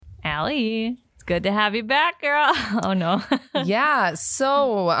Allie, it's good to have you back, girl. Oh, no. Yeah.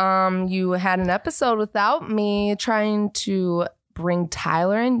 So you had an episode without me trying to bring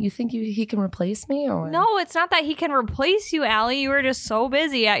Tyler in. You think he can replace me? Or No, it's not that he can replace you, Allie. You were just so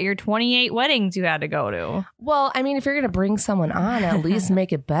busy at your 28 weddings you had to go to. Well, I mean, if you're going to bring someone on, at least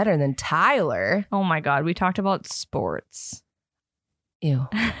make it better than Tyler. Oh, my God. We talked about sports. Ew.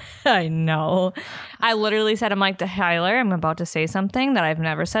 I know. I literally said, I'm like, to Tyler, I'm about to say something that I've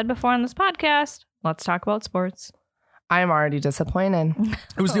never said before on this podcast. Let's talk about sports. I am already disappointed.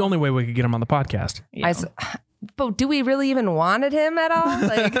 It was the only way we could get him on the podcast. Yeah. But do we really even wanted him at all?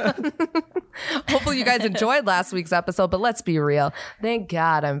 Like, hopefully you guys enjoyed last week's episode, but let's be real. Thank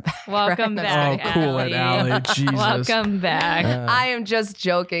God I'm back. Welcome back. Oh, cool it, Allie. Jesus. Welcome back. I am just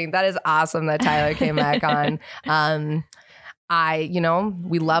joking. That is awesome that Tyler came back on.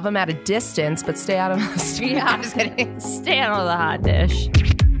 We love him at a distance, but stay out of the street. Yeah. I'm just kidding. Stay out of the hot dish.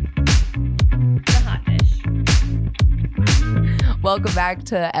 Welcome back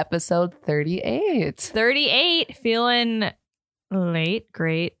to episode 38. 38, feeling late,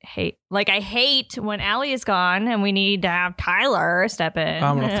 great, hate. Like, I hate when Allie is gone and we need to have Tyler step in.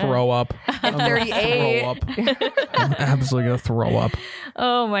 I'm going to throw up. I'm 38. I'm absolutely going to throw up.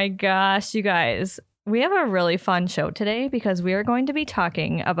 Oh my gosh, you guys. We have a really fun show today because we are going to be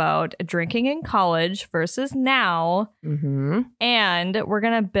talking about drinking in college versus now. Mm-hmm. And we're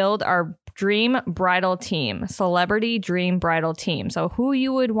going to build our dream bridal team, celebrity dream bridal team. So who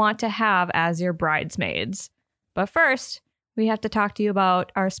you would want to have as your bridesmaids. But first, we have to talk to you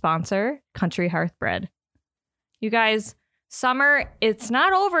about our sponsor, Country Hearth Bread. You guys, summer, it's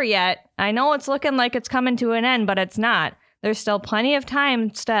not over yet. I know it's looking like it's coming to an end, but it's not. There's still plenty of time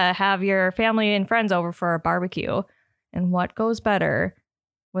to have your family and friends over for a barbecue. And what goes better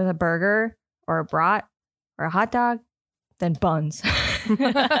with a burger or a brat or a hot dog than buns?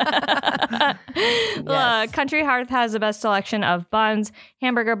 Yes. Country Hearth has the best selection of buns,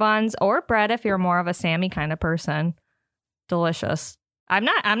 hamburger buns, or bread if you're more of a Sammy kind of person. Delicious. I'm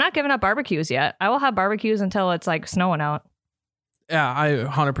not giving up barbecues yet. I will have barbecues until it's like snowing out. Yeah, I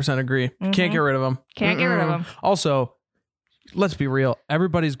 100% agree. Mm-hmm. Can't get rid of them. Can't get rid of them. Also, let's be real.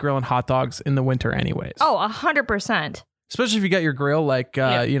 Everybody's grilling hot dogs in the winter anyways. Oh, 100%. Especially if you got your grill in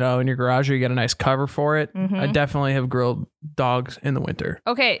your garage or you got a nice cover for it. Mhm. I definitely have grilled dogs in the winter.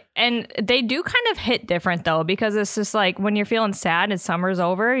 Okay, and they do kind of hit different though, because it's just like when you're feeling sad and summer's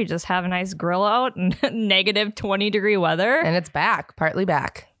over, you just have a nice grill out and negative 20-degree weather. And it's back, partly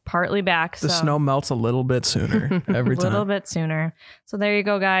back. Partly back. The snow melts a little bit sooner every a time. little bit sooner. So there you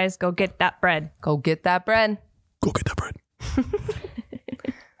go, guys. Go get that bread. Go get that bread. Go get that bread.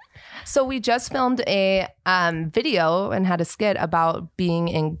 So we just filmed a video and had a skit about being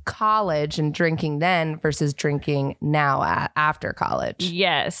in college and drinking then versus drinking now after college.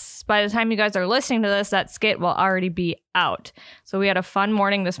 Yes. By the time you guys are listening to this, that skit will already be out. So we had a fun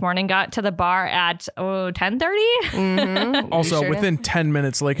morning this morning. Got to the bar at 10:30. Mm-hmm. Also, within 10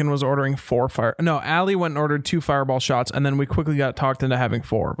 minutes, Laken was ordering Allie went and ordered 2 Fireball shots, and then we quickly got talked into having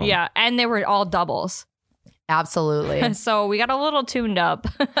 4 of them. Yeah, and they were all doubles. Absolutely. So we got a little tuned up.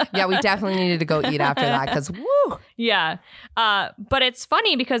 Yeah, we definitely needed to go eat after that because woo. Yeah. But it's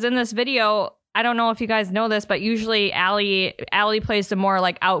funny because in this video, I don't know if you guys know this, but usually Allie plays the more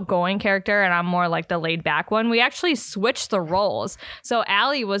like outgoing character and I'm more like the laid back one. We actually switched the roles. So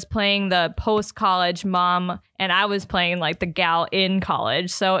Allie was playing the post-college mom and I was playing like the gal in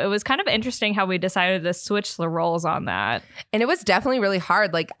college. So it was kind of interesting how we decided to switch the roles on that. And it was definitely really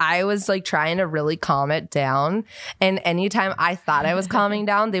hard. Like I was like trying to really calm it down. And anytime I thought I was calming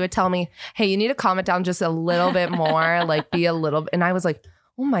down, they would tell me, hey, you need to calm it down just a little bit more, like be a little. And I was like,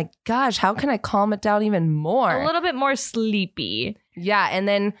 oh my gosh, how can I calm it down even more? A little bit more sleepy. Yeah. And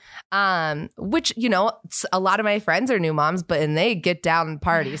then, which, a lot of my friends are new moms, and they get down and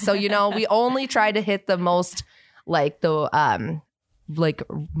party. So, we only try to hit the most,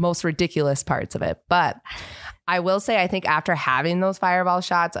 most ridiculous parts of it. But I will say, I think after having those Fireball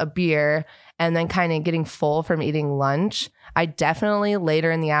shots, a beer, and then kind of getting full from eating lunch, I definitely later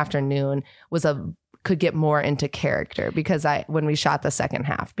in the afternoon could get more into character when we shot the second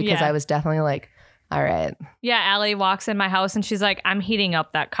half, because I was definitely like, all right. Yeah, Allie walks in my house and she's like, I'm heating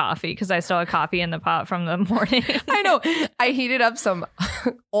up that coffee because I still had coffee in the pot from the morning. I know. I heated up some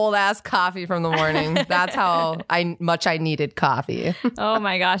old ass coffee from the morning. That's how much I needed coffee. Oh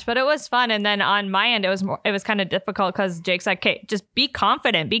my gosh. But it was fun. And then on my end, it was kind of difficult because Jake's like, okay, just be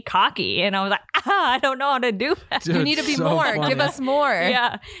confident, be cocky. And I was like, I don't know how to do that. Dude, you need to be so more. funny. Give us more.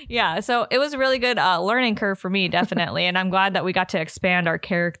 Yeah. So it was a really good learning curve for me, definitely. And I'm glad that we got to expand our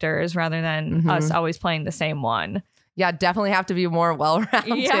characters rather than us always playing the same one. Yeah, definitely have to be more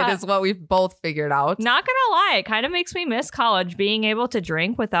well-rounded is what we've both figured out. Not gonna lie, it kind of makes me miss college, being able to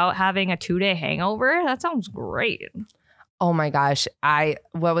drink without having a 2-day hangover. That sounds great. Oh my gosh.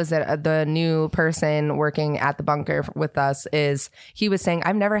 What was it? The new person working at the bunker with us he was saying,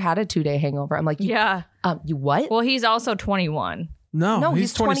 I've never had a 2-day hangover. I'm like, yeah. You what? Well, he's also 21. No,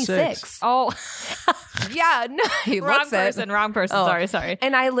 he's 26. Oh, yeah. No, he wrong looks person. it. Wrong person. Oh. Sorry.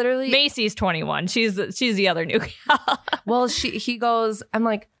 And I literally, Macy's 21. She's the other new gal. well, he goes, I'm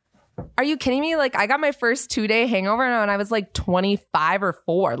like, are you kidding me? Like, I got my first 2-day hangover and I was like 25 or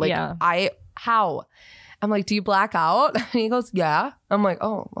 4. Like, Yeah. how? I'm like, do you black out? And he goes, yeah. I'm like,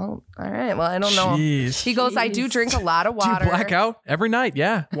 oh, well, all right. Well, I don't know. Jeez. He goes, I do drink a lot of water. Do you black out every night?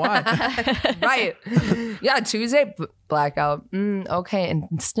 Yeah. Why? Right. Yeah, Tuesday, blackout. Okay.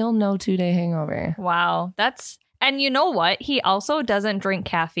 And still no 2-day hangover. Wow. And you know what? He also doesn't drink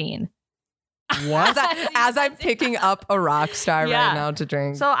caffeine. What? As I'm picking up a rock star right now to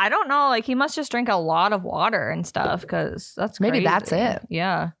drink. So I don't know. Like, he must just drink a lot of water and stuff, because Maybe crazy. that's it.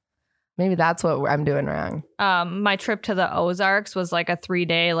 Yeah. Maybe that's what I'm doing wrong. My trip to the Ozarks was like a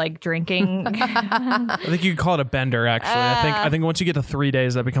 3-day like drinking. I think you could call it a bender, actually. I think once you get to 3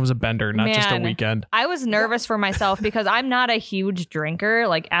 days, that becomes a bender, not just a Man. weekend. I was nervous for myself because I'm not a huge drinker,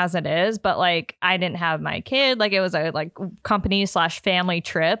 like, as it is, but like, I didn't have my kid. Like, it was a like company/family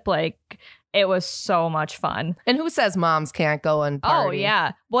trip. Like, it was so much fun. And who says moms can't go and party? Oh,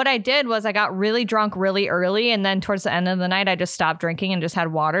 yeah. What I did was I got really drunk really early. And then towards the end of the night, I just stopped drinking and just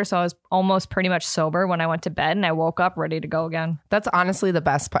had water. So I was almost pretty much sober when I went to bed, and I woke up ready to go again. That's honestly the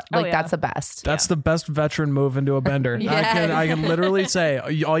best part. Like, yeah. that's the best. That's the best veteran move into a bender. Yes. I can literally say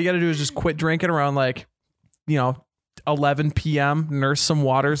all you got to do is just quit drinking around 11 p.m. Nurse some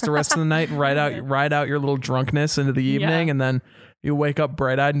waters the rest of the night and ride out your little drunkenness into the evening, and then you wake up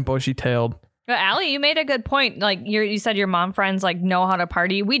bright-eyed and bushy-tailed. But Allie, you made a good point. Like, you said your mom friends like know how to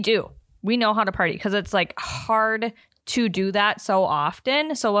party. We do. We know how to party because it's like hard to do that so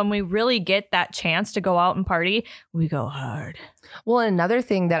often. So when we really get that chance to go out and party, we go hard. Well, another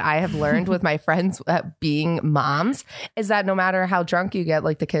thing that I have learned with my friends being moms is that no matter how drunk you get,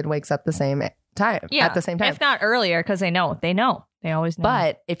 like, the kid wakes up the same time. Yeah, at the same time. if not earlier, because they know. They always know.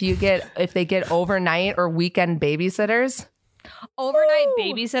 But if they get overnight or weekend babysitters. Overnight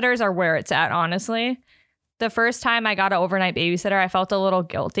babysitters are where it's at, honestly. The first time I got an overnight babysitter, I felt a little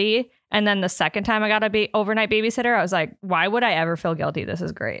guilty. And then the second time I got an overnight babysitter, I was like, why would I ever feel guilty? This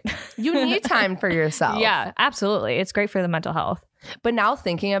is great. You need time for yourself. Yeah, absolutely. It's great for the mental health. But now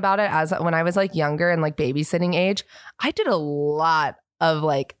thinking about it, as when I was like younger and like babysitting age, I did a lot of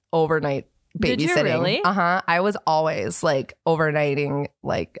like overnight babysitting. Did you really? I was always like overnighting,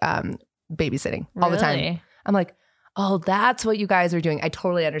 like babysitting all the time. Really? I'm like, oh, that's what you guys are doing. I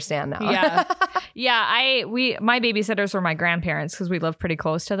totally understand now. Yeah. Yeah. My babysitters were my grandparents because we lived pretty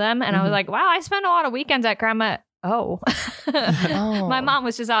close to them. And I was like, wow, I spent a lot of weekends at grandma. Oh. My mom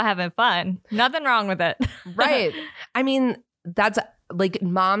was just out having fun. Nothing wrong with it. Right. I mean, that's like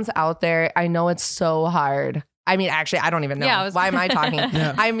moms out there. I know it's so hard. I mean, actually, I don't even know. Yeah, Why am I talking?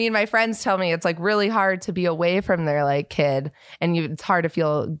 Yeah. I mean, my friends tell me it's like really hard to be away from their like kid, and it's hard to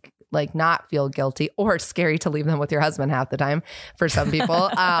feel like not feel guilty, or it's scary to leave them with your husband half the time for some people.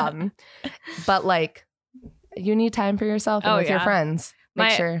 But like, you need time for yourself and with your friends.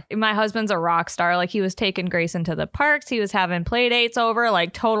 My husband's a rock star. Like, he was taking Grayson to the parks. He was having play dates over,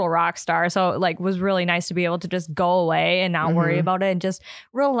 like, total rock star. So like, was really nice to be able to just go away and not worry about it and just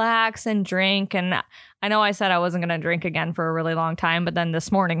relax and drink. And I know I said I wasn't going to drink again for a really long time, but then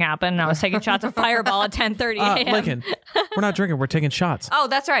this morning happened and I was taking shots of Fireball at 10:30 a.m. Laken, we're not drinking. We're taking shots. Oh,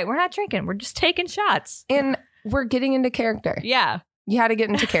 that's right. We're not drinking. We're just taking shots. And we're getting into character. Yeah. You had to get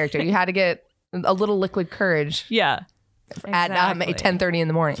into character. You had to get a little liquid courage. Yeah. At 10:30 in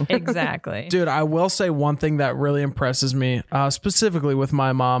the morning. Exactly. Dude, I will say one thing that really impresses me, specifically with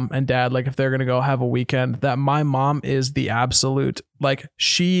my mom and dad, like if they're going to go have a weekend, that my mom is the absolute, like,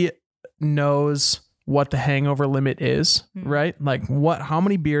 she knows what the hangover limit is, right? Like, how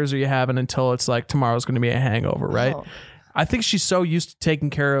many beers are you having until it's like tomorrow's going to be a hangover, right? Oh. I think she's so used to taking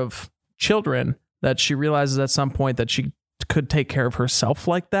care of children that she realizes at some point that she could take care of herself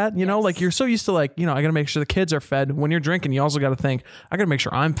like that, you know, like you're so used to like, you know, I gotta make sure the kids are fed. When you're drinking, you also gotta think, I gotta make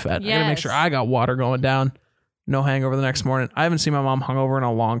sure I'm fed. I gotta make sure I got water going down. No hangover the next morning. I haven't seen my mom hungover in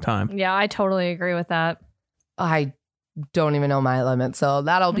a long time. Yeah, I totally agree with that. I don't even know my limit, so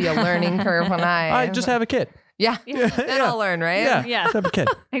that'll be a learning curve when I just have a kid. Yeah, then I'll learn, right? Yeah. Just have a kid.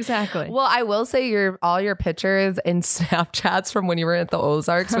 Exactly. Well, I will say all your pictures and Snapchats from when you were at the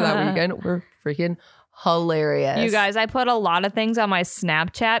Ozarks for that weekend were freaking hilarious. You guys, I put a lot of things on my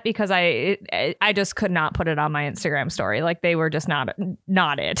Snapchat because I just could not put it on my Instagram story. Like they were just not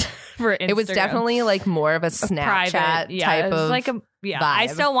it for Instagram. It was definitely like more of a Snapchat type of like vibe. I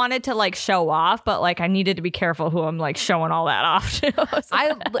still wanted to like show off, but like I needed to be careful who I'm like showing all that off to.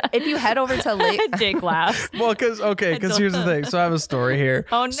 So if you head over to Jake laughs. Well, because here's the thing. So I have a story here.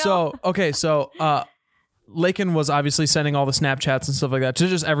 Oh no. So Laken was obviously sending all the Snapchats and stuff like that to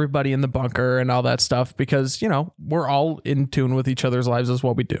just everybody in the bunker and all that stuff because, you know, we're all in tune with each other's lives is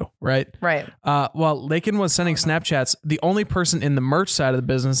what we do, right? Right. While Laken was sending Snapchats, the only person in the merch side of the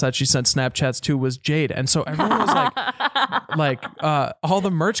business that she sent Snapchats to was Jade. And so everyone was like, all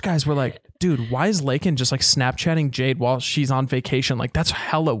the merch guys were like, dude, why is Laken just like Snapchatting Jade while she's on vacation? Like, that's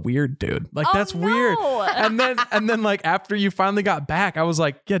hella weird, dude. Like, that's weird. And then like after you finally got back, I was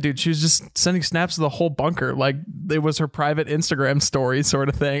like, yeah, dude, she was just sending snaps to the whole bunker. Like it was her private Instagram story sort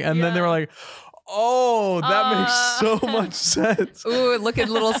of thing. And then they were like, oh, that makes so much sense. Ooh, looking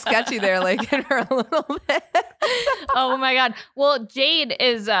a little sketchy there, like in her a little bit. Oh my God. Well, Jade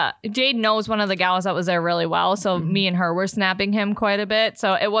knows one of the gals that was there really well. So me and her were snapping him quite a bit.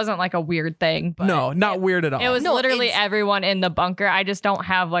 So it wasn't like a weird thing. But no, not weird at all. It was literally everyone in the bunker. I just don't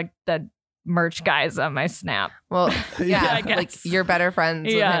have like the merch guys on my Snap. Well, yeah, I guess. like you're better friends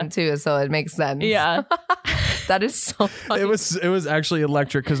with him too, so it makes sense. Yeah. That is so funny. It was actually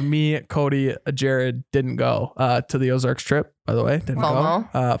electric because me, Cody, Jared didn't go to the Ozarks trip, by the way. Didn't go.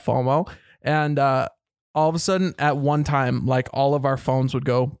 FOMO. And all of a sudden at one time, like all of our phones would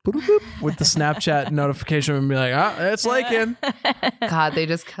go boop, boop, with the Snapchat notification and be like, it's Laken. God, they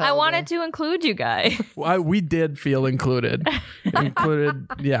just I wanted to include you guys. We did feel included.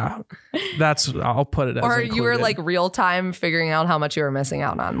 Yeah. I'll put it as or included. you were like real time figuring out how much you were missing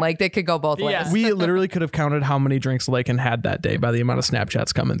out on. Like they could go both ways. We literally could have counted how many drinks Laken had that day by the amount of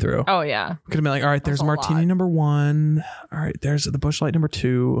Snapchats coming through. Oh yeah. Could have been like, all right, there's martini number 1. All right, there's the Busch Light number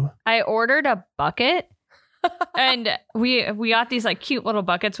 2. I ordered a bucket. And we got these like cute little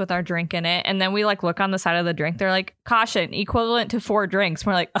buckets with our drink in it, and then we like look on the side of the drink, they're like caution equivalent to 4 drinks.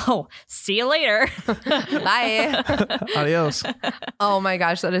 We're like, oh, see you later. Bye. Adios. Oh my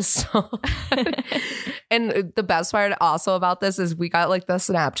gosh, that is so and the best part also about this is we got like the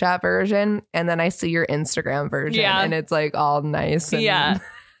Snapchat version, and then I see your Instagram version, and it's like all nice and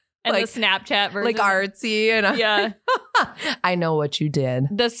and like, the Snapchat version, like artsy, and I know what you did.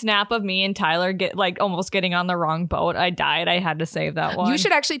 The snap of me and Tyler almost getting on the wrong boat. I died. I had to save that one. You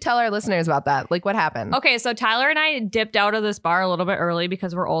should actually tell our listeners about that. Like, what happened? Okay, so Tyler and I dipped out of this bar a little bit early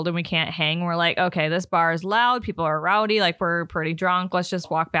because we're old and we can't hang. We're like, okay, this bar is loud. People are rowdy. Like, we're pretty drunk. Let's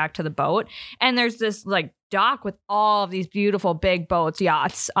just walk back to the boat. And there's this like dock with all of these beautiful big boats,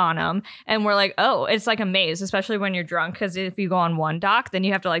 yachts on them, and we're like, oh, it's like a maze, especially when you're drunk, because if you go on one dock, then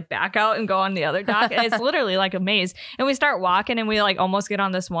you have to like back out and go on the other dock, and it's literally like a maze. And we start walking, and we like almost get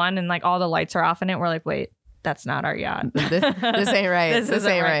on this one, and like all the lights are off in it. We're like, wait, that's not our yacht. This ain't right. This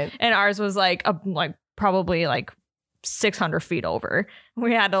ain't right. And ours was like probably like 600 feet over.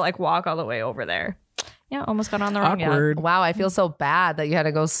 We had to like walk all the way over there. Yeah, almost got on the wrong yacht. Wow, I feel so bad that you had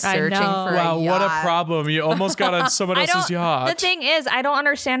to go searching for a yacht. Wow, what a problem. You almost got on someone else's yacht. The thing is, I don't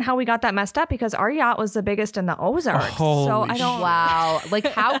understand how we got that messed up because our yacht was the biggest in the Ozarks. Holy Wow. Like,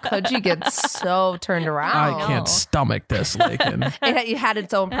 how could you get so turned around? I can't stomach this, Laken. It had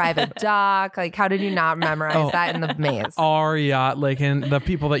its own private dock. Like, how did you not memorize that in the maze? Our yacht, Laken, the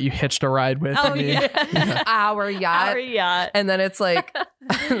people that you hitched a ride with. Oh, yeah. Our yacht. Our yacht. And then it's like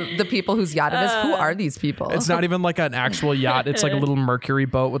the people whose yacht it is. Who are these people? It's not even like an actual yacht. It's like a little Mercury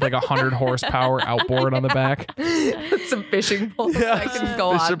boat with like 100 horsepower outboard on the back. Some fishing poles I can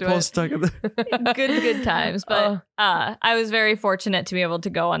go on to it. Stuck in the- good times. But I was very fortunate to be able to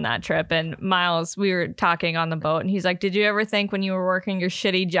go on that trip. And Miles, we were talking on the boat, and he's like, did you ever think when you were working your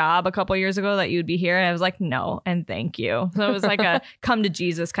shitty job a couple years ago that you'd be here? And I was like, no, and thank you. So it was like a come to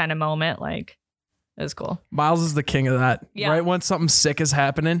Jesus kind of moment. Like, it was cool. Miles is the king of that. Yeah. Right when something sick is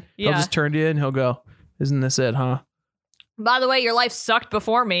happening, he'll just turn to you and he'll go, isn't this it, huh? By the way, your life sucked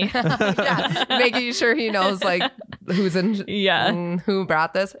before me. Yeah, making sure he knows like who's in, who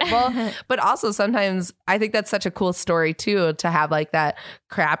brought this. Well, but also sometimes I think that's such a cool story too, to have like that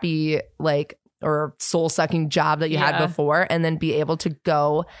crappy like or soul sucking job that you had before, and then be able to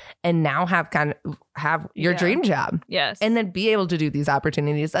go and now have your dream job. Yes, and then be able to do these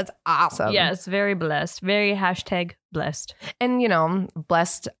opportunities. That's awesome. Yes, very blessed. Very #blessed. And, you know,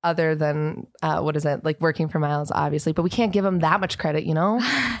 blessed other than, what is it? Like working for Miles, obviously. But we can't give him that much credit, you know?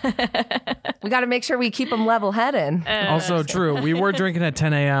 We got to make sure we keep him level headed. Also true. We were drinking at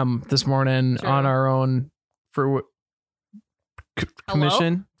 10 a.m. this morning on our own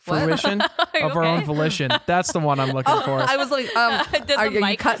fruition of our own volition. That's the one I'm looking for. I was like, are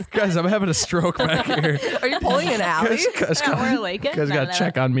you guys, I'm having a stroke back here. Are you pulling an Allie? Guys got to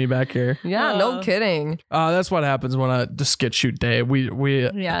check on me back here. Yeah, no kidding. That's what happens when a skit shoot day. We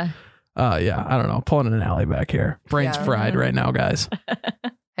I don't know, pulling an Allie back here. Brains fried right now, guys.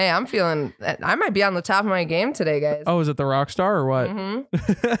 Hey, I'm feeling, I might be on the top of my game today, guys. Oh, is it the rock star or what?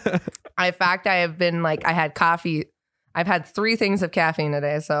 Mm-hmm. In fact, I have been I had coffee. I've had 3 things of caffeine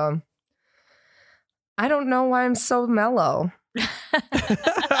today, so I don't know why I'm so mellow. This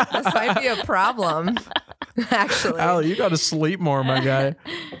might be a problem, actually. Allie, you got to sleep more, my guy.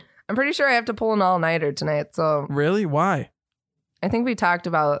 I'm pretty sure I have to pull an all-nighter tonight, so. Really? Why? I think we talked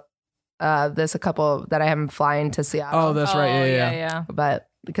about this that I am flying to Seattle. Oh, that's right. Yeah. But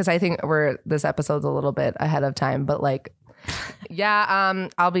because I think this episode's a little bit ahead of time, but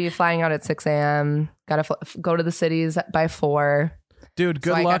I'll be flying out at 6 a.m. Gotta go to the cities by 4. Dude,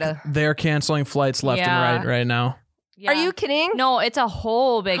 good luck. They're canceling flights left and right now. Yeah. Are you kidding? No, it's a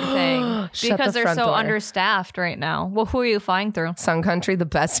whole big thing because they're so understaffed right now. Well, who are you flying through? Sun Country, the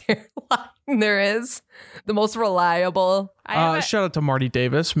best airline there is, the most reliable. Shout out to Marty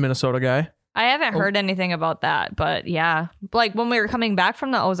Davis, Minnesota guy. I haven't heard anything about that, but yeah. Like when we were coming back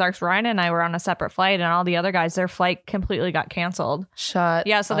from the Ozarks, Ryan and I were on a separate flight, and all the other guys, their flight completely got canceled. So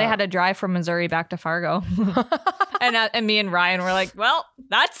they had to drive from Missouri back to Fargo. and me and Ryan were like, well,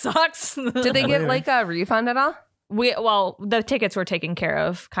 that sucks. Did they get a refund at all? The tickets were taken care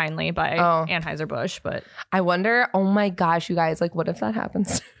of kindly by Anheuser-Busch, but I wonder, oh my gosh, you guys, what if that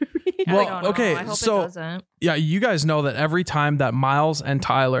happens? Well, okay, I hope so it doesn't. Yeah, you guys know that every time that Miles and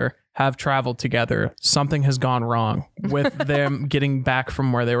Tyler have traveled together, something has gone wrong with them getting back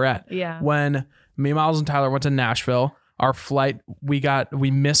from where they were at. Yeah. When me, Miles, and Tyler went to Nashville, our flight,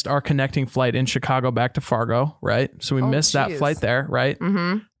 we missed our connecting flight in Chicago back to Fargo, right? So we missed that flight there, right?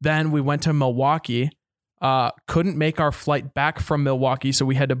 Mm-hmm. Then we went to Milwaukee, couldn't make our flight back from Milwaukee, so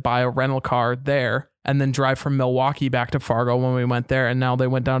we had to buy a rental car there and then drive from Milwaukee back to Fargo when we went there. And now they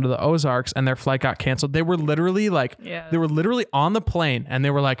went down to the Ozarks and their flight got canceled. They were literally they were literally on the plane and they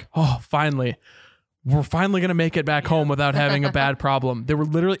were like, oh, finally, we're finally going to make it back home without having a bad problem. They were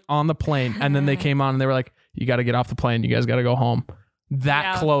literally on the plane and then they came on and they were like, you got to get off the plane. You guys got to go home.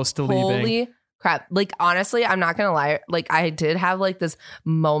 That close to leaving. Holy crap. Honestly, I'm not going to lie. I did have this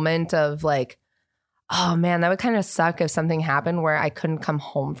moment of oh man, that would kind of suck if something happened where I couldn't come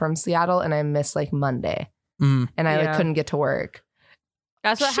home from Seattle and I missed Monday and I couldn't get to work.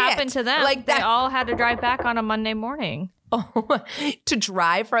 That's what happened to them. They all had to drive back on a Monday morning. Oh, to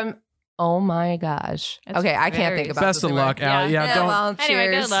drive from. Oh my gosh. Okay, I can't think about Best of luck, Allie. Yeah, don't. Well,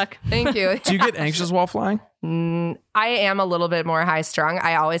 anyway, good luck. Thank you. Do you get anxious while flying? I am a little bit more high strung.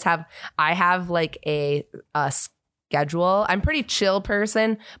 I have a schedule. I'm a pretty chill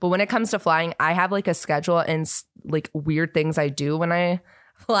person, but when it comes to flying, I have a schedule and weird things I do when I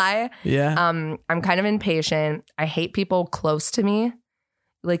fly. Yeah. I'm kind of impatient. I hate people close to me.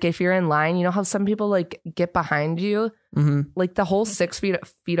 If you're in line, you know how some people get behind you? Mm-hmm. The whole 6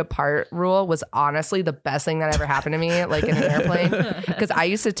 feet apart rule was honestly the best thing that ever happened to me, in an airplane. Because I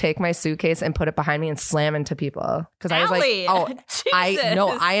used to take my suitcase and put it behind me and slam into people. Because I was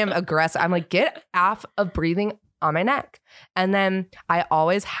I am aggressive. I'm get off of breathing on my neck. And then I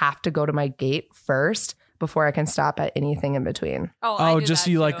always have to go to my gate first before I can stop at anything in between. Just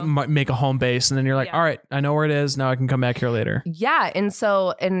so you make a home base and then you're all right, I know where it is. Now I can come back here later. Yeah.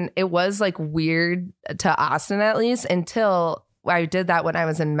 And it was weird to Austin, at least, until I did that when I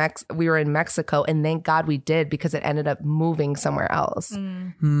was we were in Mexico, and thank God we did, because it ended up moving somewhere else.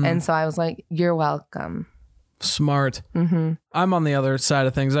 And so I was like, you're welcome. Smart. Mm-hmm. I'm on the other side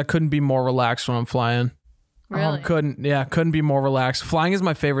of things. I couldn't be more relaxed when I'm flying. Really? Couldn't be more relaxed. Flying is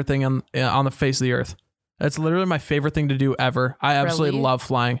my favorite thing on the face of the earth. It's literally my favorite thing to do ever. I absolutely love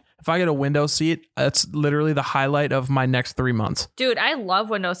flying. If I get a window seat, that's literally the highlight of my next 3 months. Dude, I love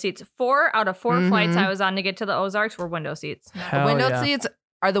window seats. 4 out of 4 flights I was on to get to the Ozarks were window seats. Window seats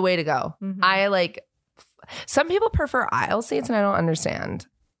are the way to go. Mm-hmm. Some people prefer aisle seats, and I don't understand.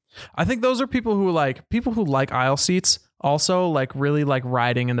 I think those are people who like aisle seats. Also, really like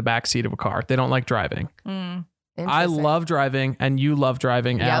riding in the back seat of a car. They don't like driving. I love driving, and you love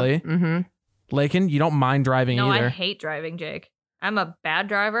driving, Allie. Mm-hmm. Laken, you don't mind driving either. No, I hate driving, Jake. I'm a bad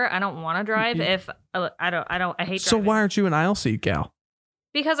driver. I don't want to drive I hate driving. So why aren't you an aisle seat gal?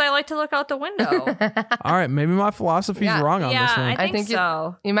 Because I like to look out the window. All right, maybe my philosophy's wrong on this one. I think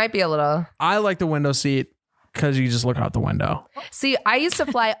so. You might be a little. I like the window seat because you just look out the window. See, I used to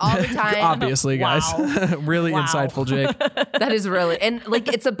fly all the time. Obviously, guys. Really insightful, Jake. That is really, and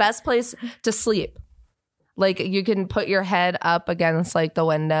it's the best place to sleep. Like you can put your head up against like the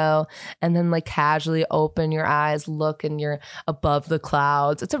window and then like casually open your eyes, look, and you're above the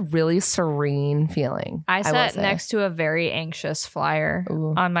clouds. It's a really serene feeling. I sat next to a very anxious flyer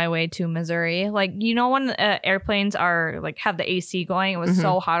on my way to Missouri. Like, you know, when airplanes are like have the AC going, it was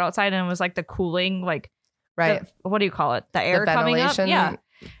so hot outside and it was like the cooling, like, right. What do you call it? The air coming up. Yeah.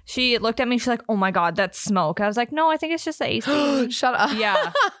 She looked at me. She's like, "Oh my God, that's smoke." I was like, "No, I think it's just the AC." Shut up.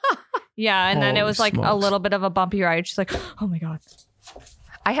 Yeah. Yeah. And then it was like a little bit of a bumpy ride. She's like, "Oh my God."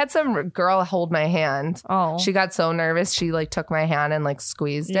 I had some girl hold my hand. Oh. She got so nervous. She like took my hand and like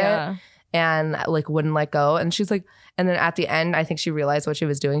squeezed it and like wouldn't let go. And she's like, and then at the end, I think she realized what she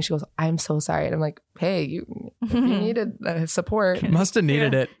was doing. She goes, "I'm so sorry." And I'm like, "Hey, you needed support." Must have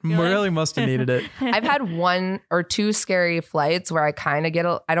needed it. Really must have needed it. I've had 1 or 2 scary flights where I kind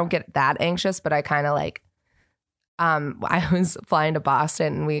of I don't get that anxious, but I kind of like, I was flying to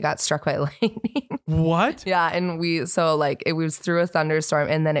Boston and we got struck by lightning. What? Yeah. And it was through a thunderstorm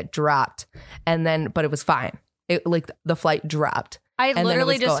and then it dropped but it was fine. It like the flight dropped. I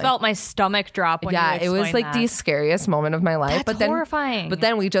literally just felt my stomach drop when you it was like the scariest moment of my life. That's horrifying. But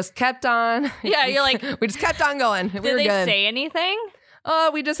then we just kept on. Yeah, you're like... we just kept on going. Did they say anything? Oh,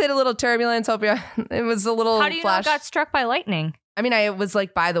 we just hit a little turbulence. It was a little How do you know it got struck by lightning? I mean, I was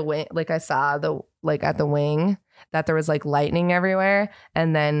like by the wing. Like I saw at the wing that there was like lightning everywhere.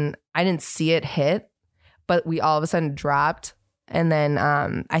 And then I didn't see it hit, but we all of a sudden dropped. And then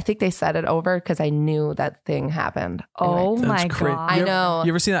I think they set it over because I knew that thing happened. Oh my God. I know.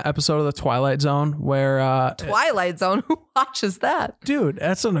 You ever seen that episode of The Twilight Zone where... Twilight Zone? Who watches that? Dude,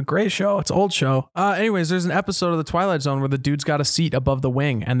 that's on a great show. It's an old show. Anyways, there's an episode of The Twilight Zone where the dude's got a seat above the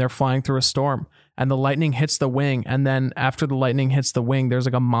wing and they're flying through a storm. And the lightning hits the wing. And then after the lightning hits the wing, there's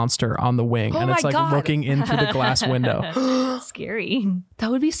like a monster on the wing. And it's like looking in through the glass window. Scary. That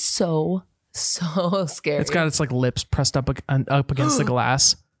would be so scary. It's got its like lips pressed up against the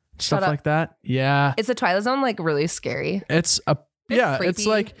glass. Stuff like that. Yeah. Is the Twilight Zone like really scary? It's creepy.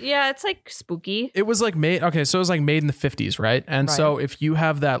 It's like spooky. It was like made. Okay, so it was like made in the 50s, right? And so if you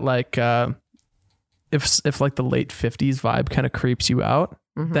have that like if like the late 50s vibe kind of creeps you out,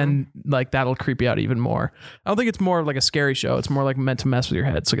 then like that'll creep you out even more. I don't think it's more like a scary show. It's more like meant to mess with your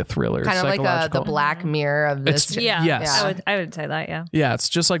head. It's like a thriller. Kind of like the Black Mirror of this. Yes. I would say that. Yeah. Yeah. It's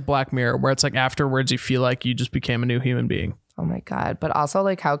just like Black Mirror, where it's like afterwards you feel like you just became a new human being. Oh my God. But also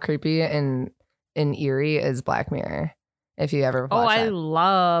like how creepy and eerie is Black Mirror. If you ever watch I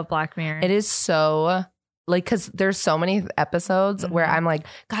love Black Mirror. It is so like, because there's so many episodes where I'm like,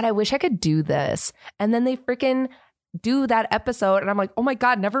 God, I wish I could do this. And then they freaking do that episode and I'm like, oh my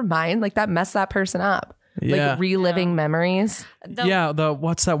God, never mind. Like that messed that person up. Yeah. Like reliving memories.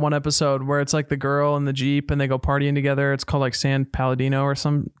 What's that one episode where it's like the girl in the Jeep and they go partying together? It's called like San Palladino or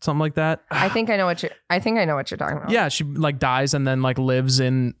something like that. I think I know what you're talking about. Yeah, she like dies and then like lives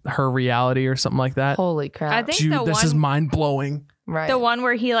in her reality or something like that. Holy crap. I think Dude, this is mind blowing. Right. The one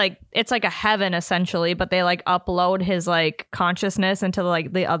where he like, it's like a heaven essentially, but they like upload his like consciousness into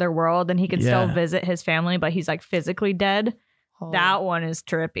like the other world and he can still visit his family, but he's like physically dead. That one is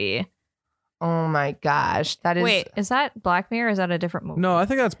trippy. Oh my gosh. That is. Wait, is that Black Mirror or is that a different movie? No, I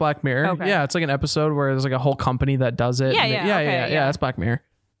think that's Black Mirror. Okay. Yeah, it's like an episode where there's like a whole company that does it. Yeah, That's Black Mirror.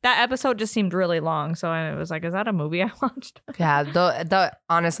 That episode just seemed really long, so I was like, is that a movie I watched? Yeah, the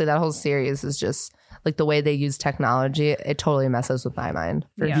honestly, that whole series is just like the way they use technology. It totally messes with my mind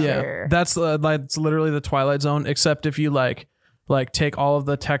for sure. Yeah, that's literally the Twilight Zone, except if you like take all of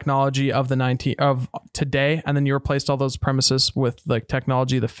the technology of of today and then you replaced all those premises with like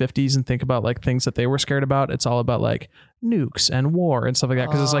technology of the 50s and think about like things that they were scared about. It's all about like nukes and war and stuff like that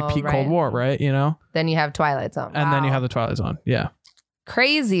because it's like peak Cold War, right? You know. Then you have Twilight Zone, and then you have the Twilight Zone. Yeah.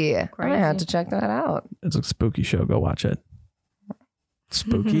 Crazy. I'm gonna have to check that out. It's a spooky show. Go watch it.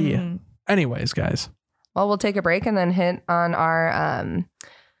 Spooky. Anyways, guys. Well, we'll take a break and then hit on our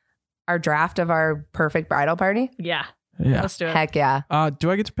draft of our perfect bridal party. Yeah. Let's do it. Heck yeah. Do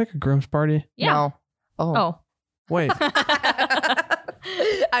I get to pick a groom's party? Yeah. No. Oh. Wait.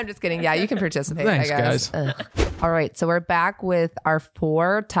 I'm just kidding. Yeah, you can participate. Thanks, I guess. guys. All right. So we're back with our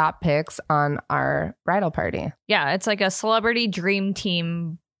 4 top picks on our bridal party. Yeah, it's like a celebrity dream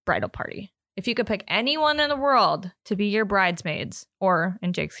team bridal party. If you could pick anyone in the world to be your bridesmaids, or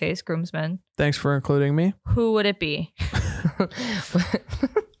in Jake's case, groomsmen. Thanks for including me. Who would it be?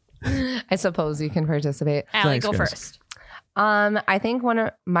 I suppose you can participate. Allie, go first. I think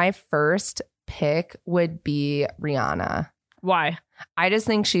my first pick would be Rihanna. Why? I just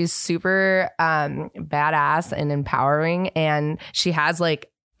think she's super badass and empowering, and she has like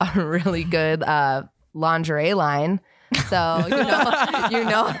a really good lingerie line. So,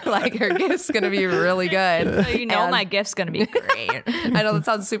 like her gift's going to be really good. So my gift's going to be great. I know that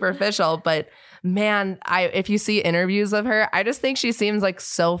sounds superficial, but man, if you see interviews of her, I just think she seems like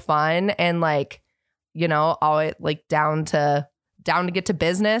so fun and like, always like down to get to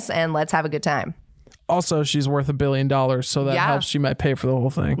business and let's have a good time. Also, she's worth $1 billion, so that helps. She might pay for the whole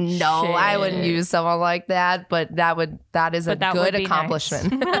thing. No, Shit. I wouldn't use someone like that, but that is a good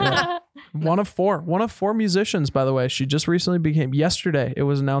accomplishment. Nice. Yeah. One of four musicians, by the way. She just recently yesterday, it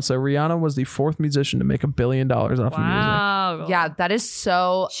was announced that Rihanna was the 4th musician to make $1 billion off of music. Wow. Yeah, that is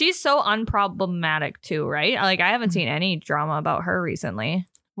so... She's so unproblematic too, right? Like, I haven't seen any drama about her recently.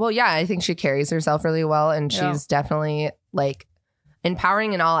 Well, yeah, I think she carries herself really well, and she's definitely, like,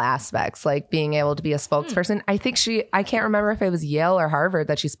 empowering in all aspects, like being able to be a spokesperson. I think I can't remember if it was Yale or Harvard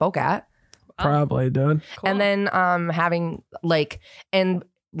that she spoke at. Probably, dude. Cool. And then having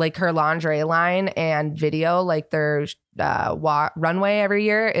her lingerie line and video, like their runway every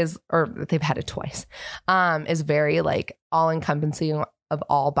year they've had it twice, is very like all encompassing of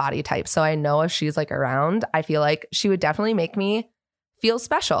all body types. So I know if she's like around, I feel like she would definitely make me feel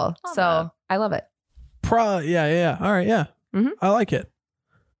special. I love it. Yeah. All right. Yeah. Mm-hmm. I like it.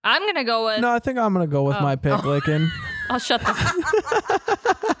 I'm going to go with... No, I think I'm going to go with my pick, Laken. I'll shut the...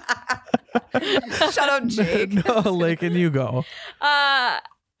 Shut up, Jake. No, Laken, you go. I'm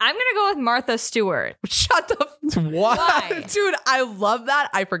going to go with Martha Stewart. Shut the... What? Why? Dude, I love that.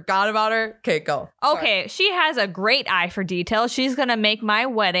 I forgot about her. Okay, go. Okay, she has a great eye for detail. She's going to make my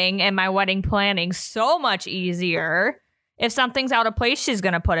wedding and my wedding planning so much easier. If something's out of place, she's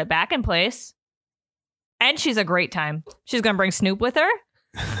going to put it back in place. And she's a great time. She's going to bring Snoop with her.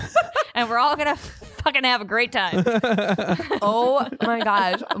 And we're all going to fucking have a great time. Oh my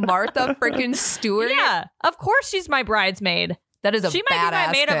gosh. Martha freaking Stewart? Yeah. Of course she's my bridesmaid. That is She might be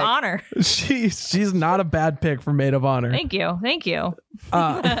my maid of honor. She's not a bad pick for maid of honor. Thank you.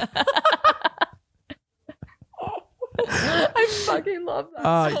 I fucking love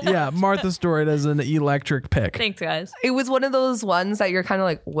that. Yeah, Martha Stewart as an electric pick. Thanks, guys. It was one of those ones that you're kind of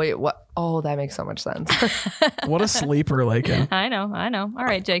like, wait, what? Oh, that makes so much sense. What a sleeper, Laken. I know. All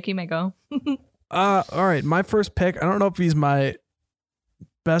right, Jake, you may go. All right, my first pick. I don't know if he's my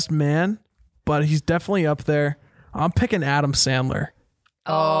best man, but he's definitely up there. I'm picking Adam Sandler.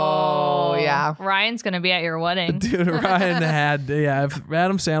 Oh, yeah. Ryan's going to be at your wedding. Dude, Ryan if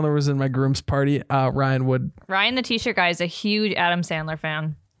Adam Sandler was in my groom's party, Ryan, the t-shirt guy, is a huge Adam Sandler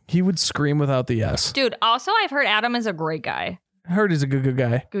fan. He would scream without the S. Dude, also, I've heard Adam is a great guy. I heard he's a good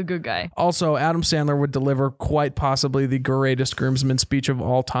guy. Good guy. Also, Adam Sandler would deliver quite possibly the greatest groomsman speech of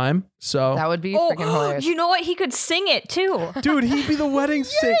all time. So that would be freaking hilarious. You know what? He could sing it too. Dude, he'd be the wedding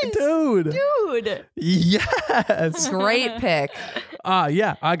singer. Dude. Yes. Great pick.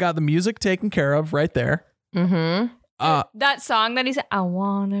 Yeah, I got the music taken care of right there. Mm-hmm. That song that he said, I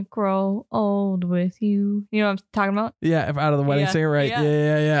want to grow old with you. You know what I'm talking about? Yeah, if out of the wedding singer, right?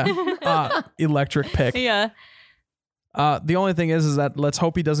 Yeah. Electric pick. Yeah. The only thing is that let's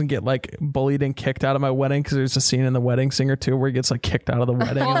hope he doesn't get like bullied and kicked out of my wedding, because there's a scene in The Wedding Singer too where he gets like kicked out of the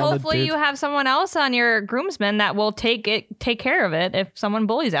wedding. Well, hopefully you have someone else on your groomsmen that will take care of it if someone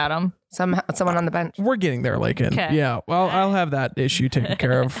bullies Adam. Someone on the bench. We're getting there, Laken. Okay. Yeah. Well, I'll have that issue taken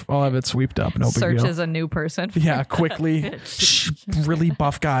care of. I'll have it sweeped up. No big deal. Search as a new person. Yeah, quickly. Really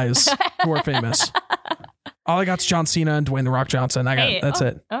buff guys who are famous. All I got's John Cena and Dwayne The Rock Johnson. That's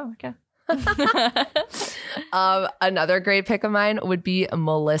it. Oh, okay. Another great pick of mine would be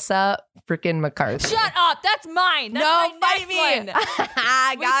Melissa freaking McCarthy. Shut up! That's mine. That's fight me.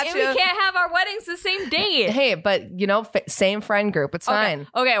 I got you. We can't have our weddings the same day. Hey, but same friend group. It's fine.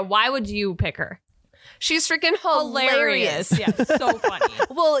 Okay, why would you pick her? She's freaking hilarious. Yeah, so funny.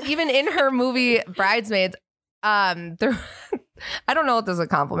 Well, even in her movie Bridesmaids, I don't know if this is a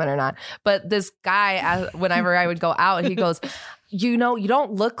compliment or not, but this guy, whenever I would go out, he goes, you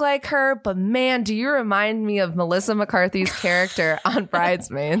don't look like her, but man, do you remind me of Melissa McCarthy's character on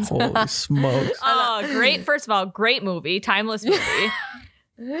Bridesmaids? Holy smokes. Oh, great. First of all, great movie, timeless movie.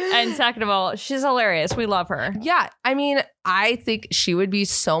 And second of all, she's hilarious. We love her. Yeah. I mean, I think she would be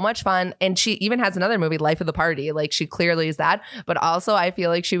so much fun. And she even has another movie, Life of the Party. Like, she clearly is that. But also, I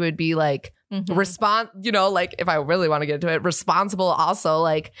feel like she would be like, like if I really want to get into it, responsible also,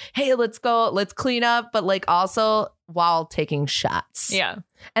 like, hey, let's clean up, but like also while taking shots. Yeah.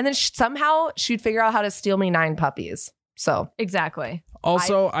 And then somehow she'd figure out how to steal me 9 puppies. So exactly.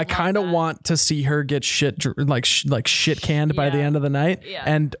 Also, I kind of want to see her get shit canned by the end of the night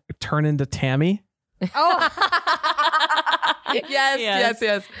and turn into Tammy. Oh.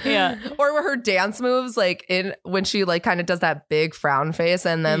 yes. Yeah. Or her dance moves, like when she like kind of does that big frown face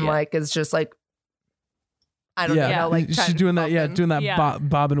and then like is just like I don't know. Like she's doing that. Yeah, doing that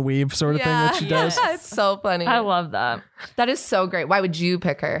bob and weave sort of thing that she does. It's so funny. I love that. That is so great. Why would you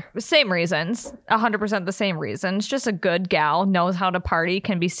pick her? Same reasons. 100% the same reasons. Just a good gal, knows how to party,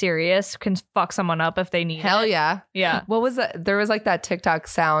 can be serious, can fuck someone up if they need Hell it. yeah. Yeah. What was that? There was like that TikTok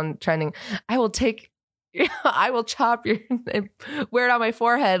sound trending. I will chop your, wear it on my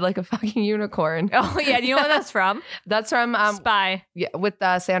forehead like a fucking unicorn. Oh yeah. Do you know what that's from? That's from Spy. Yeah, with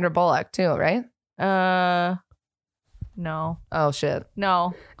Sandra Bullock too, right? No. Oh shit.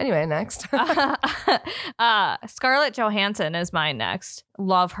 No. Anyway, next. Scarlett Johansson is mine next.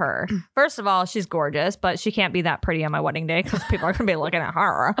 Love her. First of all, she's gorgeous, but she can't be that pretty on my wedding day because people are gonna be looking at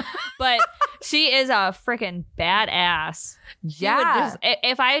her. But she is a freaking badass. Yeah.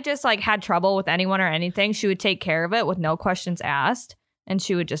 If I just like had trouble with anyone or anything, she would take care of it with no questions asked, and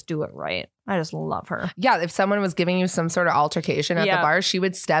she would just do it right. I just love her. Yeah, if someone was giving you some sort of altercation at the bar, she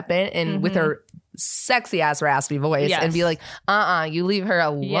would step in and with her sexy ass raspy voice and be like, you leave her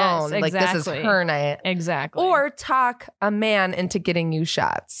alone. Yes, exactly. Like this is her night. Exactly. Or talk a man into getting you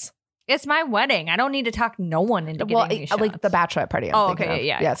shots. It's my wedding. I don't need to talk no one into getting you shots. Like the bachelorette party. Okay,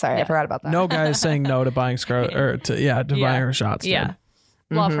 yeah. Sorry, I forgot about that. No guy is saying no to buying Scarlett or to buying her shots. Yeah,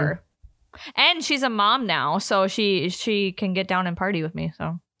 love her. And she's a mom now, so she can get down and party with me.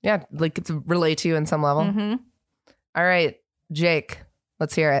 So yeah, like it's relate to you in some level. Mm-hmm. All right, Jake,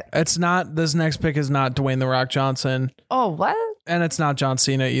 let's hear it. It's not. This next pick is not Dwayne The Rock Johnson. Oh, what? And it's not John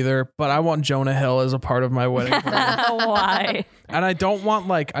Cena either. But I want Jonah Hill as a part of my wedding. Why? And I don't want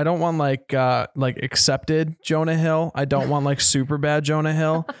like accepted Jonah Hill. I don't want like super bad Jonah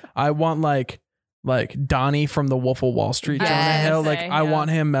Hill. I want like Donnie from The Wolf of Wall Street, Jonah Hill. Like I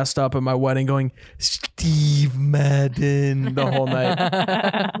want him messed up at my wedding going, Steve Madden the whole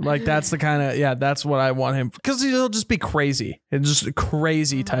night. Like that's the kind of, that's what I want him. Because he'll just be crazy. It's just a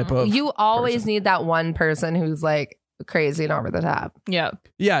crazy type of You always need that one person who's like crazy and over the top. Yeah.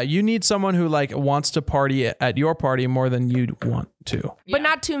 Yeah, you need someone who like wants to party at your party more than you'd want to. But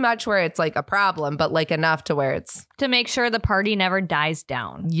not too much where it's like a problem, but like enough to where it's... To make sure the party never dies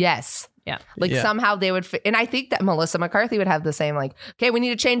down. Yes. Yeah. Like somehow they would... And I think that Melissa McCarthy would have the same like, okay, we need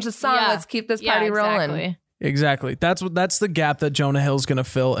to change the song. Let's keep this party rolling. Exactly. That's the gap that Jonah Hill's going to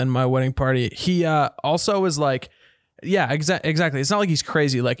fill in my wedding party. He also is like... Yeah, exactly. It's not like he's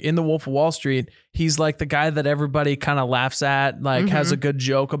crazy. Like in The Wolf of Wall Street, he's like the guy that everybody kind of laughs at, like has a good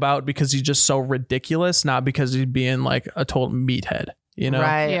joke about because he's just so ridiculous, not because he's being like a total meathead, you know?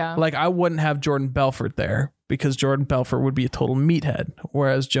 Right. Yeah. Like I wouldn't have Jordan Belfort there because Jordan Belfort would be a total meathead,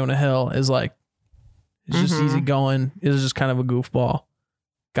 whereas Jonah Hill is like, it's just easygoing. Is just kind of a goofball.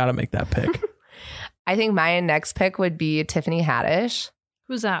 Got to make that pick. I think my next pick would be Tiffany Haddish.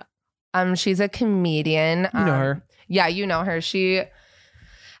 Who's that? She's a comedian. You know her. Yeah, you know her. She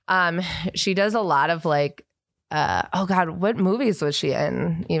does a lot of like, oh God, what movies was she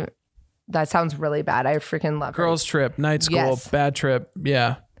in? That sounds really bad. I freaking love her. Girls Trip, Night School, Bad Trip.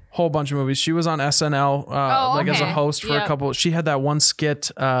 Yeah. Whole bunch of movies. She was on SNL as a host for a couple. She had that one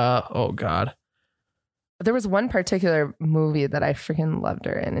skit. Oh God. There was one particular movie that I freaking loved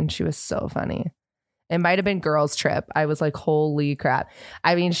her in, and she was so funny. It might have been Girls Trip. I was like, holy crap.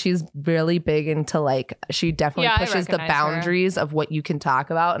 I mean, she's really big into like, she definitely pushes the boundaries of what you can talk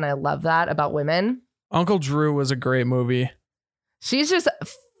about. And I love that about women. Uncle Drew was a great movie. She's just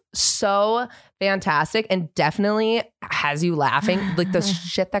so fantastic and definitely has you laughing. Like the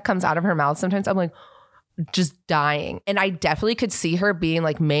shit that comes out of her mouth sometimes, I'm like just dying. And I definitely could see her being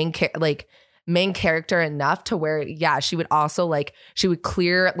like main character enough to where she would also like she would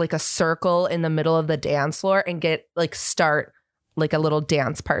clear like a circle in the middle of the dance floor and start like a little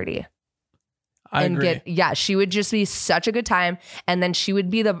dance party. I agree. She would just be such a good time. And then she would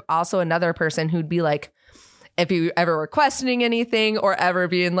be also another person who'd be like, if you ever were questioning anything or ever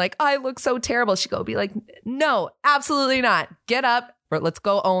being like, I look so terrible, she'd go be like, no, absolutely not. Get up or let's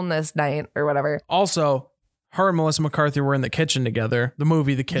go own this night or whatever. Also, her and Melissa McCarthy were in The Kitchen together. The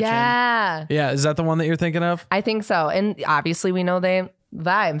movie The Kitchen. Yeah. Yeah. Is that the one that you're thinking of? I think so. And obviously we know they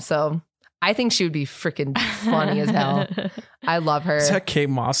vibe. So I think she would be freaking funny as hell. I love her. Is that Kate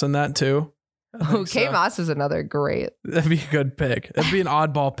Moss in that too? Kate Moss is another great. That'd be a good pick. That'd be an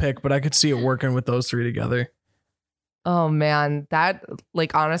oddball pick, but I could see it working with those three together. Oh man. That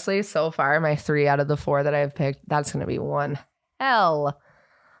like honestly, so far, my 3 out of the 4 that I've picked, that's going to be one hell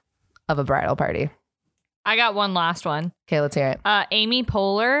of a bridal party. I got one last one. Okay, let's hear it. Amy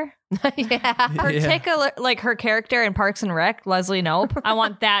Poehler Yeah. Particular, like her character in Parks and Rec, Leslie Knope. I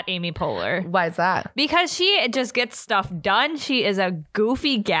want that Amy Poehler. Why is that? Because she just gets stuff done. She is a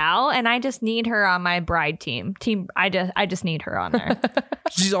goofy gal, and I just need her on my bride team. I just need her on there.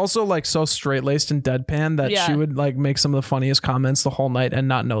 She's also like so straight laced and deadpan that she would like make some of the funniest comments the whole night and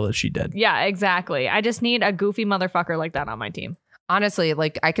not know that she did. Yeah, exactly. I just need a goofy motherfucker like that on my team. Honestly,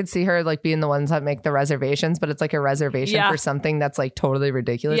 like I could see her like being the ones that make the reservations, but it's like a reservation for something that's like totally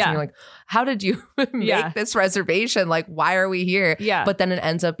ridiculous. Yeah. And you're like, how did you make this reservation? Like, why are we here? Yeah. But then it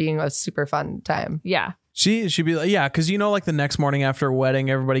ends up being a super fun time. Yeah. She'd be like, yeah, because you know, like the next morning after a wedding,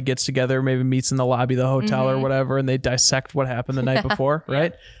 everybody gets together, maybe meets in the lobby of the hotel or whatever, and they dissect what happened the night before,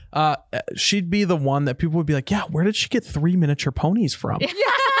 right? She'd be the one that people would be like, yeah, where did she get 3 miniature ponies from?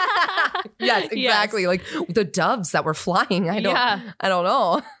 Yes, exactly. Yes. Like the doves that were flying. I don't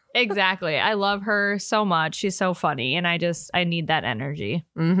know. Exactly. I love her so much. She's so funny, and I need that energy.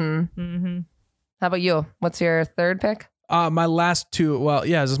 How about you? What's your third pick? My last two. Well,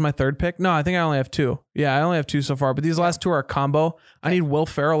 yeah, is this my third pick? No, I think I only have two. Yeah, I only have two so far. But these last two are a combo. I need Will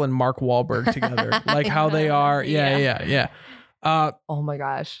Ferrell and Mark Wahlberg together, like how they are. Yeah. Oh my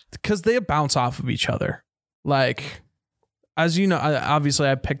gosh, because they bounce off of each other. Like, as you know, obviously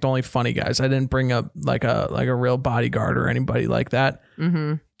I picked only funny guys. I didn't bring up like a real bodyguard or anybody like that.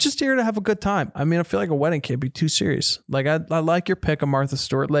 Just here to have a good time. I mean, I feel like a wedding can't be too serious. Like I like your pick of Martha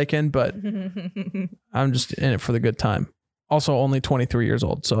Stewart Laken, but I'm just in it for the good time. Also, only 23 years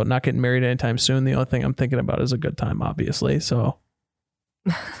old, so not getting married anytime soon. The only thing I'm thinking about is a good time, obviously. So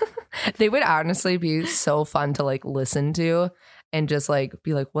they would honestly be so fun to like listen to and just like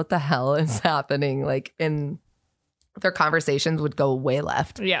be like, what the hell is happening? Like, in their conversations would go way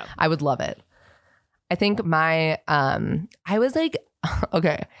left. Yeah, I would love it. I think my I was like,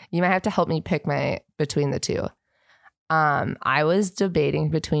 okay, you might have to help me pick between the two. I was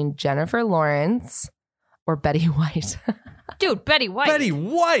debating between Jennifer Lawrence or Betty White. Dude, Betty White. Betty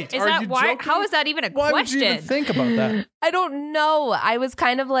White. Is Are that you why? joking? How is that even a Why question? would you even think about that? I don't know. I was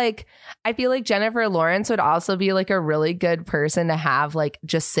kind of like, I feel like Jennifer Lawrence would also be like a really good person to have like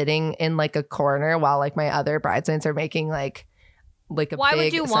just sitting in like a corner while like my other bridesmaids are making like a Why would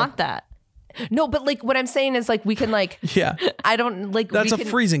big you want that? No, but like what I'm saying is like we can like Yeah, I don't like that's we a can,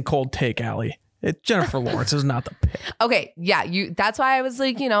 freezing cold take, Allie. Jennifer Lawrence is not the pick. Okay, yeah, that's why I was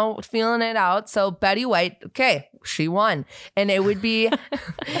like, feeling it out. So Betty White, okay, she won. And it would be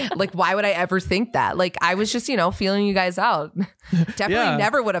like, why would I ever think that? Like I was just, feeling you guys out. Definitely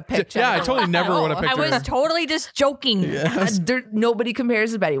never would have picked Jennifer. Yeah, I totally never would have picked her. I was totally just joking. Yes. Nobody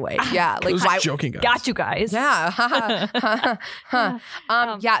compares to Betty White. Yeah, like Why joking, guys. Got you guys. Yeah.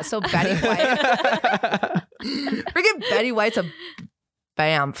 Yeah, so Betty White. Freaking Betty White's a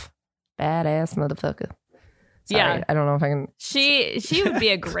bamf. Badass motherfucker. Sorry, Yeah. I don't know if I can. She would be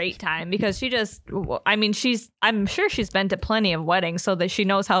a great time because she just, I'm sure she's been to plenty of weddings so that she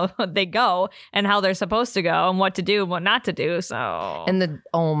knows how they go and how they're supposed to go and what to do and what not to do. So, And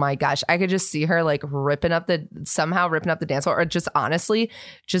oh my gosh, I could just see her like ripping up the dance floor, or just honestly,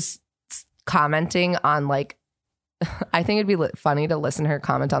 just commenting on like, I think it'd be funny to listen to her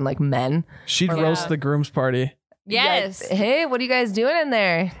comment on like men. She'd roast the groom's party. yes. Like, hey, what are you guys doing in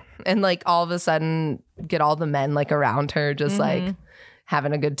there? And like all of a sudden get all the men like around her just like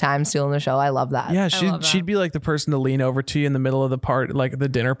having a good time stealing the show. I love that. Yeah, she'd be like the person to lean over to you in the middle of the part, like the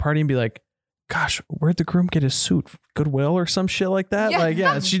dinner party, and be like, gosh, where'd the groom get his suit? Goodwill or some shit like that? Yeah. Like,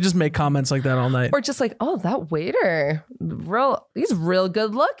 yeah, she just make comments like that all night. Or just like, oh, that waiter, he's real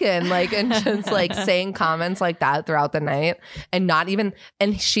good looking. Like, and just like saying comments like that throughout the night. And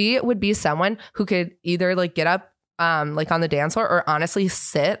she would be someone who could either like get up like on the dance floor or honestly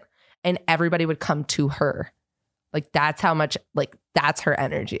sit, and everybody would come to her. Like that's how much, like that's her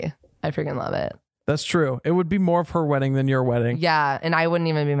energy. I freaking love it. That's true. It would be more of her wedding than your wedding. Yeah, and I wouldn't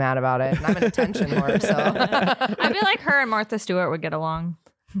even be mad about it. And I'm an attention whore, so. I feel like her and Martha Stewart would get along.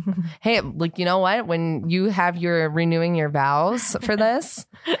 Hey, like, you know what? When you have your renewing your vows for this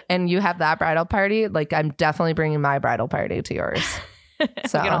and you have that bridal party, like I'm definitely bringing my bridal party to yours.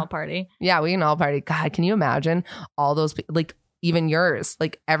 So We can all party. Yeah, we can all party. God, can you imagine all those like even yours,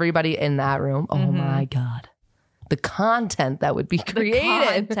 like everybody in that room? Oh my God. The content that would be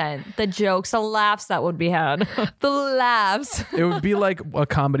created. The content, the jokes, the laughs that would be had. The laughs. It would be like a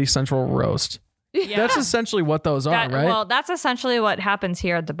Comedy Central roast. Yeah. That's essentially what those are, right? Well, that's essentially what happens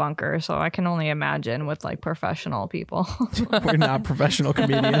here at the bunker. So I can only imagine with like professional people. We're not professional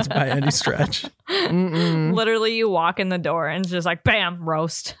comedians by any stretch. Literally, you walk in the door and it's just like, bam,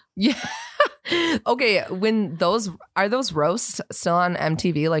 roast. Yeah. Okay, are those roasts still on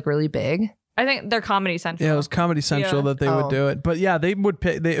MTV, like really big? I think they're Comedy Central. Yeah, it was Comedy Central that they would do it. But yeah, they would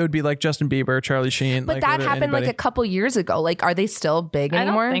pick. It would be like Justin Bieber, Charlie Sheen. But that happened like a couple years ago. Like, are they still big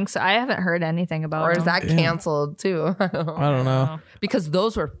anymore? I don't think so. I haven't heard anything about Or them. is that canceled too? I don't know. Because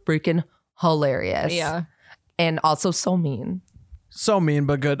those were freaking hilarious. Yeah. And also so mean. So mean,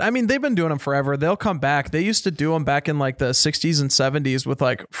 but good. I mean, they've been doing them forever. They'll come back. They used to do them back in like the 60s and 70s with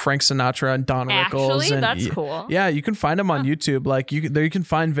like Frank Sinatra and Don Rickles. Actually, and that's cool. Yeah, you can find them on YouTube. Like you can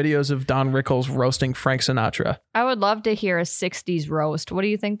find videos of Don Rickles roasting Frank Sinatra. I would love to hear a 60s roast. What do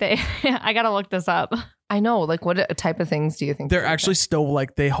you think they... I got to look this up. I know. Like, what type of things do you think? They're actually still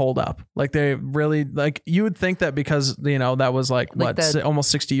like, they hold up. Like they really, like you would think that because, that was like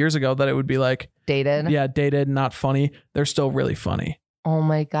almost 60 years ago, that it would be like... Dated? Yeah, dated, not funny. They're still really funny. Oh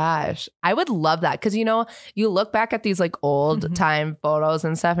my gosh. I would love that. Because, you look back at these like old time photos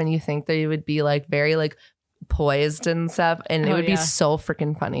and stuff and you think they would be like very like poised and stuff. And it would be so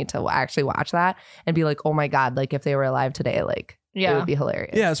freaking funny to actually watch that and be like, oh my God, like if they were alive today, like it would be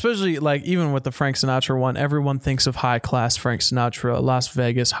hilarious. Yeah, especially like even with the Frank Sinatra one, everyone thinks of high class Frank Sinatra, Las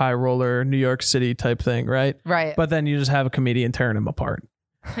Vegas, high roller, New York City type thing, right? Right. But then you just have a comedian tearing him apart.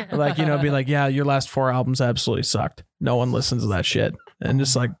 Like, be like, yeah, your last 4 albums absolutely sucked. No one listens to that shit. And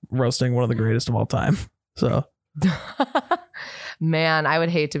just like roasting one of the greatest of all time. So, man, I would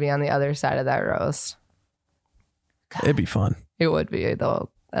hate to be on the other side of that roast. God. It'd be fun. It would be though,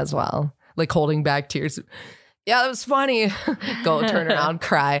 as well. Like holding back tears. Yeah, that was funny. Go turn around,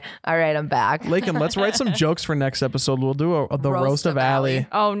 cry. All right, I'm back. Laken, let's write some jokes for next episode. We'll do the roast of Allie.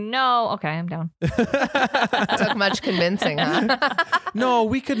 Oh no. Okay, I'm down. Took much convincing, huh? No,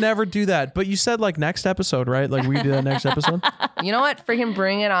 we could never do that. But you said like next episode, right? Like we do that next episode. You know what? Freaking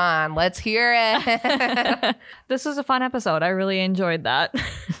bring it on. Let's hear it. This was a fun episode. I really enjoyed that.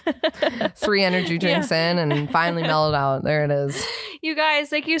 3 energy drinks in and finally mellowed out. There it is. You guys,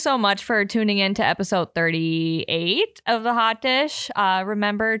 thank you so much for tuning in to episode 38 of The Hot Dish.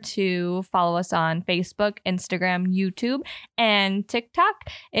 Remember to follow us on Facebook, Instagram, YouTube, and TikTok.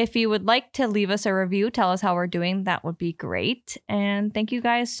 If you would like to leave us a review, tell us how we're doing. That would be great. And thank you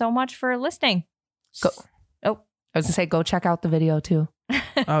guys so much for listening. I was gonna say, go check out the video too.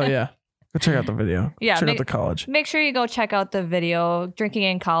 Oh yeah. Go check out the video. Yeah, check out the college. Make sure you go check out the video. Drinking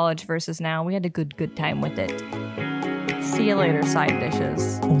in college versus now. We had a good time with it. See you later, side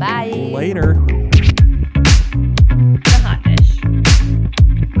dishes. Bye. Later.